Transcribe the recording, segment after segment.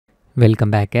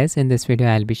Welcome back guys. In this video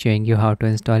I'll be showing you how to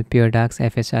install Puredark's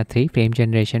FSR 3 frame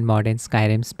generation mod in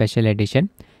Skyrim Special Edition.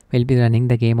 We'll be running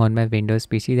the game on my Windows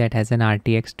PC that has an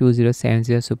RTX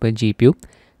 2070 Super GPU.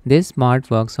 This mod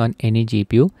works on any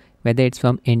GPU, whether it's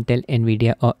from Intel,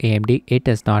 Nvidia or AMD, it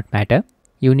does not matter.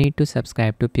 You need to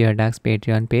subscribe to Puredark's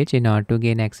Patreon page in order to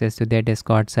gain access to their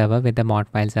Discord server where the mod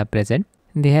files are present.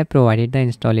 They have provided the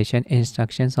installation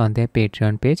instructions on their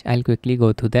Patreon page. I'll quickly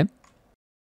go through them.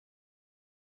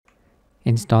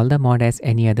 Install the mod as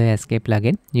any other SK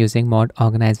plugin using Mod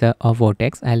Organiser or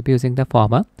Phanteks. I'll be using the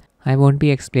former. I won't be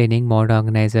explaining Mod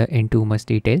Organiser in too much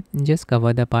detail. Just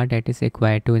cover the part that is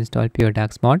required to install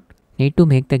Puredark's mod. Need to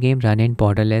make the game run in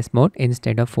borderless mode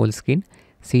instead of full screen.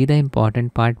 See the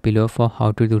important part below for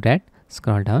how to do that.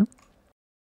 Scroll down.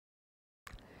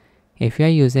 If you are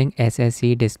using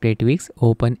SSE display tweaks,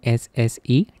 open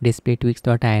SSE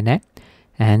displaytweaks.ini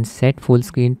and set full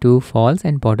screen to false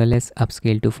and borderless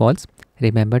upscale to false.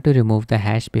 Remember to remove the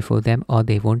hash before them or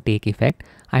they won't take effect.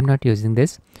 I'm not using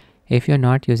this. If you're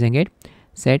not using it,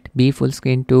 set B full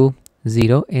screen to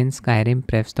 0 in Skyrim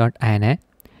prefs.ini.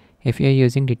 If you're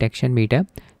using detection meter,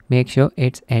 make sure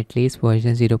it's at least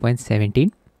version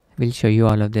 0.17. We'll show you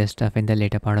all of this stuff in the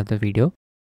later part of the video.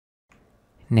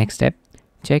 Next step,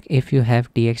 check if you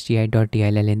have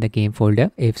dxgi.dll in the game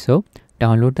folder. If so,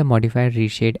 download the modified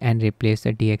reshade and replace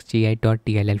the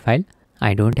dxgi.dll file.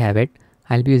 I don't have it.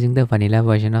 I'll be using the vanilla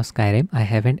version of Skyrim. I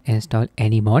haven't installed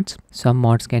any mods. Some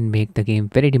mods can make the game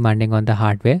very demanding on the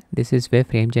hardware. This is where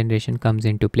frame generation comes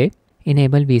into play.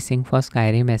 Enable vsync for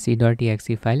Skyrim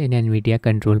SE.exe file in Nvidia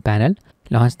control panel.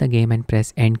 Launch the game and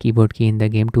press End keyboard key in the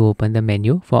game to open the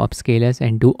menu for upscalers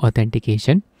and do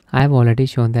authentication. I have already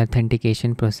shown the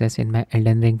authentication process in my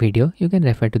Elden Ring video. You can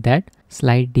refer to that.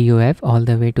 Slide DOF all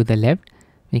the way to the left.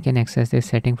 We can access this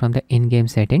setting from the in-game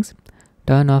settings.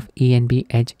 Turn off ENB,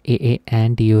 Edge, AA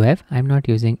and DOF. I'm not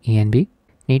using ENB.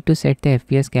 Need to set the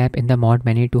FPS cap in the mod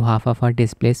menu to half of our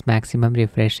display's maximum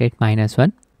refresh rate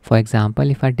 -1. For example,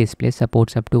 if our display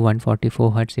supports up to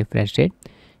 144Hz refresh rate,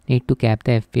 need to cap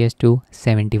the FPS to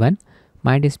 71.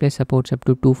 My display supports up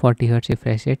to 240Hz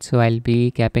refresh rate, so I'll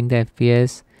be capping the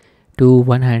FPS to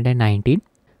 119.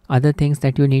 Other things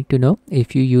that you need to know,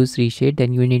 if you use reshade,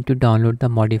 then you need to download the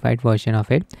modified version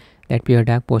of it that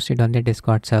Puredark posted on the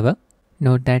Discord server.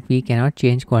 Note that we cannot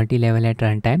change quality level at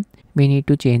runtime. We need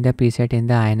to change the preset in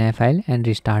the ini file and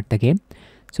restart the game.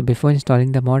 So before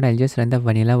installing the mod, I'll just run the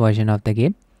vanilla version of the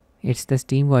game. It's the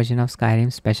Steam version of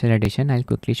Skyrim Special Edition. I'll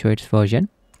quickly show its version.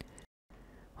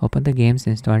 Open the game's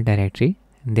install directory.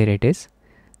 There it is.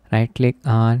 Right click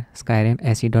on Skyrim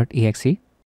SE.exe.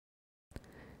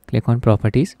 Click on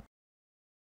Properties.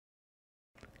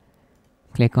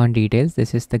 Click on Details.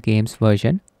 This is the game's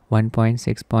version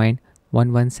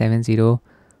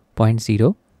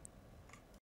 1.6.1170.0.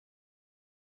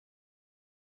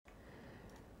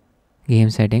 Game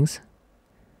settings.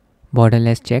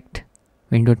 Borderless checked.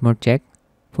 Windowed mode checked.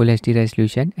 Full HD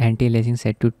resolution. Anti-aliasing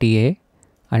set to TA.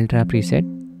 Ultra preset.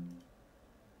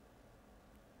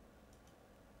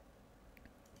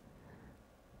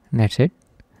 That's it.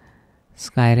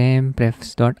 Skyrim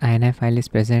prefs.ini file is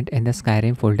present in the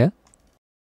Skyrim folder.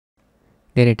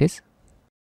 There it is.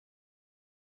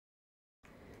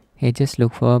 Here just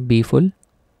look for B full.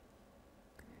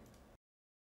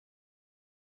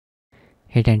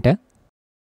 Hit enter.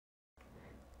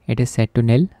 It is set to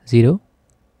nil, 0.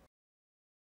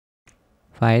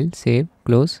 File, save,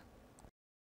 close.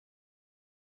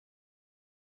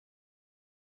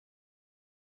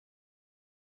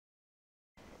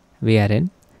 We are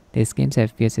in. This game's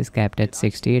FPS is capped at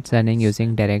 60. It's running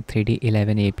using Direct3D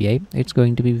 11 API. It's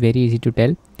going to be very easy to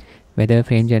tell whether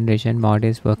frame generation mod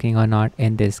is working or not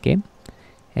in this game.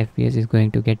 FPS is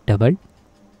going to get doubled.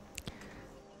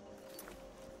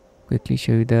 Quickly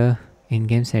show you the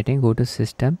in-game setting. Go to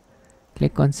System.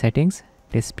 Click on Settings,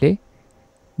 Display.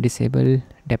 Disable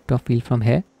depth of field from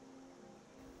here.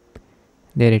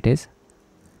 There it is.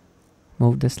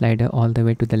 Move the slider all the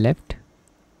way to the left.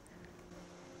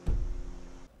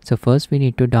 So first we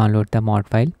need to download the mod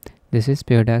file. This is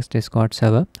Puredark's Discord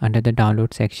server. Under the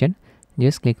download section,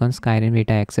 just click on Skyrim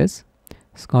data access.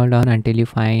 Scroll down until you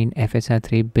find FSR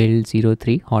 3 build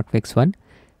 03 hotfix 1.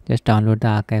 Just download the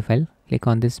archive file. Click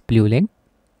on this blue link.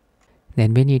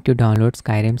 Then we need to download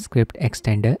Skyrim script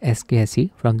extender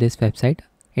SKSE from this website.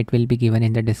 It will be given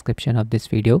in the description of this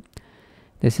video.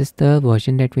 This is the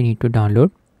version that we need to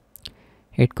download.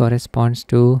 It corresponds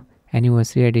to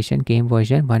Anniversary Edition game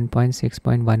version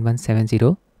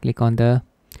 1.6.1170. Click on the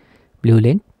blue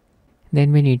link.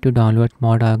 Then we need to download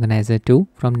Mod Organiser 2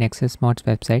 from Nexus Mods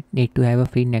website. Need to have a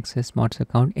free Nexus Mods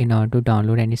account in order to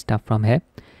download any stuff from here.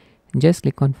 Just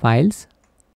click on Files,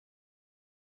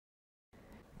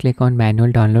 click on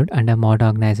Manual Download under Mod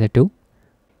Organizer 2.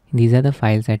 These are the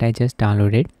files that I just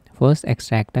downloaded. First,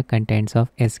 extract the contents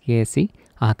of SKSE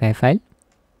archive file.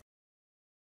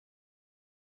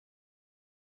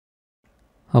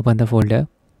 Open the folder.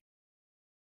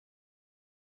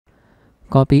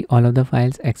 Copy all of the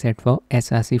files except for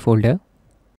SRC folder.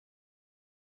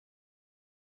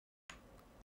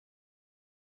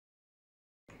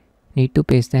 Need to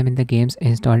paste them in the game's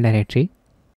install directory.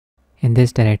 In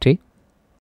this directory.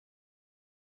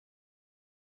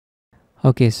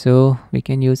 Okay, so we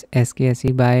can use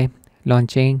SKSE by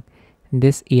launching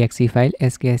this exe file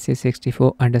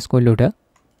skse64_loader.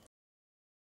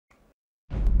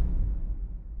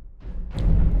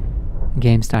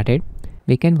 Game started.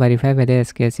 We can verify whether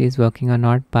SKSE is working or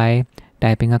not by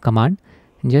typing a command.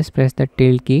 Just press the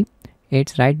tilde key.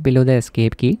 It's right below the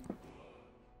escape key.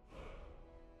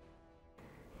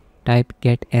 Type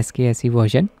get SKSE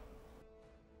version.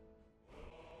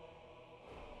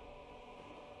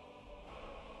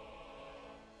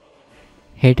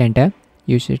 Hit enter.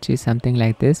 You should see something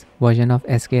like this, version of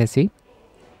SKSE.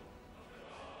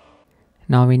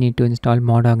 Now we need to install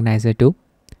Mod Organizer 2.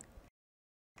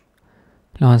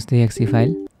 Launch the exe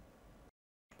file.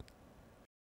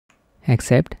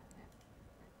 Accept.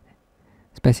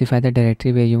 Specify the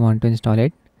directory where you want to install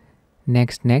it.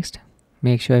 Next.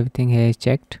 Make sure everything here is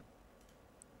checked.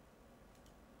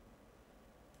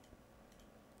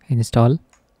 Install.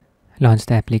 Launch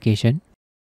the application.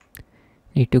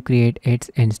 Need to create its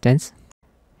instance.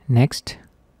 Next.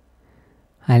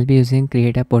 I'll be using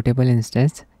create a portable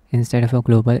instance instead of a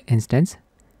global instance.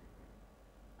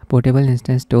 A portable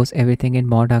instance stores everything in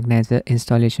Mod Organizer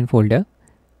installation folder.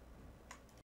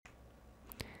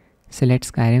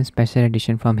 Select Skyrim Special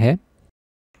Edition from here.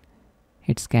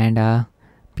 It scanned our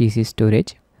PC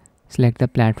storage. Select the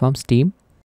platform Steam.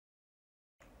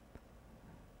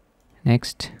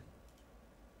 Next.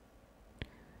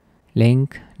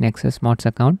 Link Nexus Mods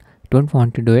account. Don't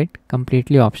want to do it.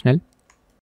 Completely optional.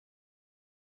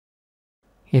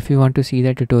 If you want to see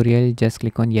the tutorial, just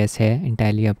click on yes here.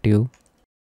 Entirely up to you.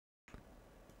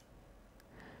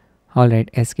 Alright,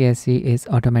 SKSE is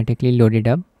automatically loaded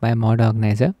up by Mod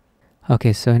Organizer.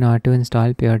 Okay, so in order to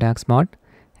install Puredark mod,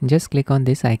 just click on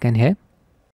this icon here.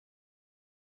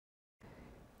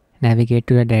 Navigate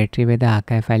to the directory where the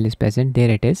archive file is present. There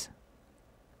it is.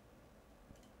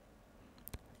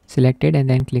 Select it and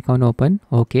then click on open.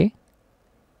 OK.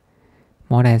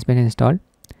 Mod has been installed.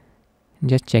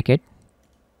 Just check it.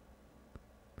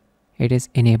 It is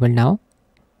enabled now.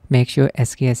 Make sure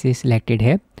SKSE is selected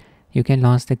here. You can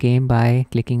launch the game by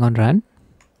clicking on run.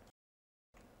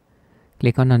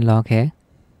 Click on unlock here.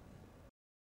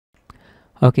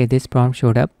 Okay, this prompt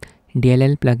showed up.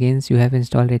 DLL plugins you have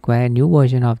installed require a new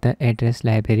version of the address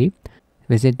library.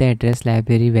 Visit the address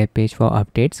library webpage for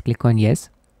updates. Click on yes.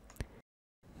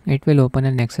 It will open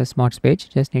a Nexus Mods page.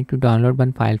 Just need to download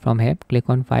one file from here. Click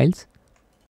on files.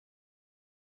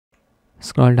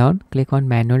 Scroll down. Click on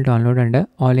manual download under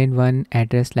all-in-one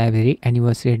address library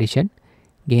anniversary edition.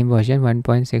 Game version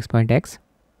 1.6.x.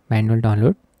 Manual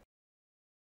download.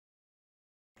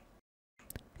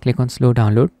 Click on slow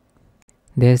download.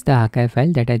 There's the archive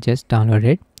file that I just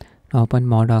downloaded. Now open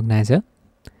Mod Organizer.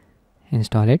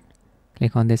 Install it.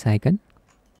 Click on this icon.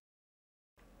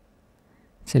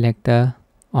 Select the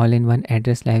all-in-one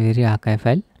address library archive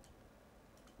file.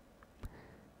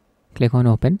 Click on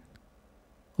open.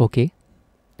 OK.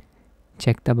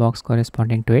 Check the box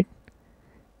corresponding to it.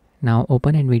 Now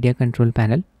open Nvidia control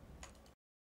panel.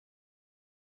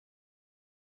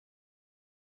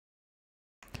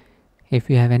 If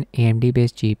you have an AMD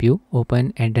based GPU,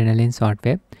 open Adrenaline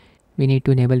software. We need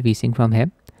to enable VSync from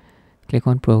here. Click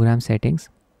on program settings.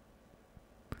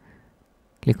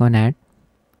 Click on add.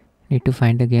 Need to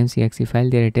find the game's exe file.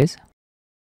 There it is.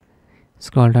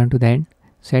 Scroll down to the end.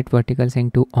 Set vertical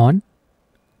sync to on.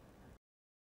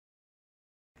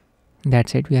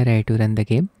 That's it. We are ready to run the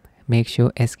game. Make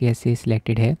sure SKSE is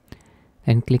selected here.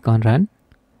 Then click on run.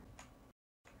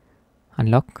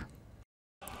 Unlock.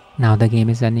 Now the game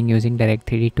is running using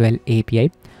Direct3D12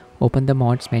 API. Open the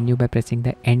mods menu by pressing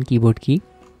the end keyboard key.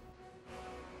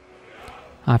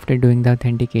 After doing the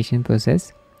authentication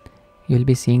process, you will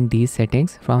be seeing these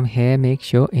settings. From here, make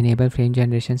sure enable frame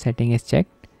generation setting is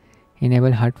checked.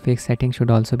 Enable hotfix setting should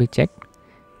also be checked.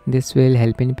 This will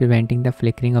help in preventing the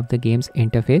flickering of the game's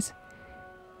interface.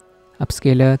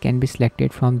 Upscaler can be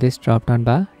selected from this drop down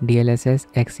bar. DLSS,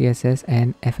 XeSS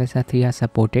and FSR3 are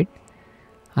supported.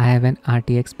 I have an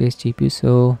RTX based GPU,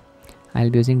 so I'll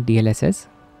be using DLSS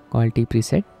quality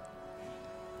preset.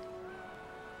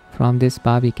 from this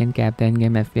bar we can cap the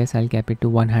in-game FPS. I'll cap it to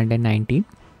 119.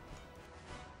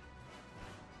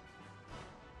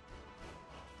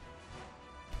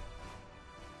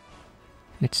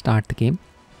 Let's start the game.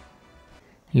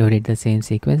 Loaded the same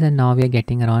sequence and now we are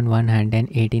getting around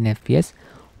 118 FPS.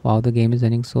 Wow, the game is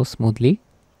running so smoothly.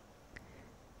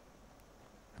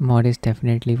 Mod is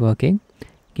definitely working.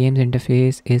 Game's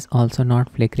interface is also not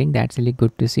flickering. That's really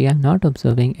good to see. I'm not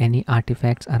observing any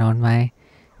artifacts around my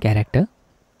character.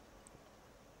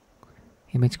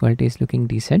 Image quality is looking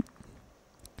decent.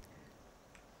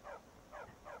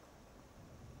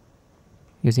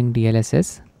 Using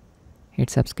DLSS,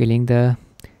 it's upscaling the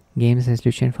game's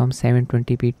resolution from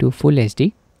 720p to full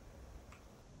HD.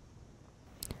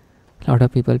 A lot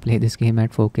of people play this game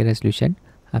at 4K resolution.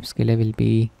 Upscaler will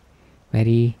be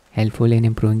very helpful in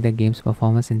improving the game's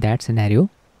performance in that scenario.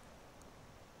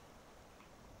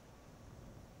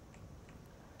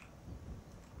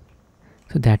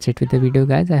 So that's it with the video,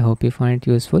 guys. I hope you found it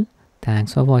useful.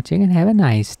 Thanks for watching and have a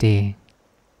nice day.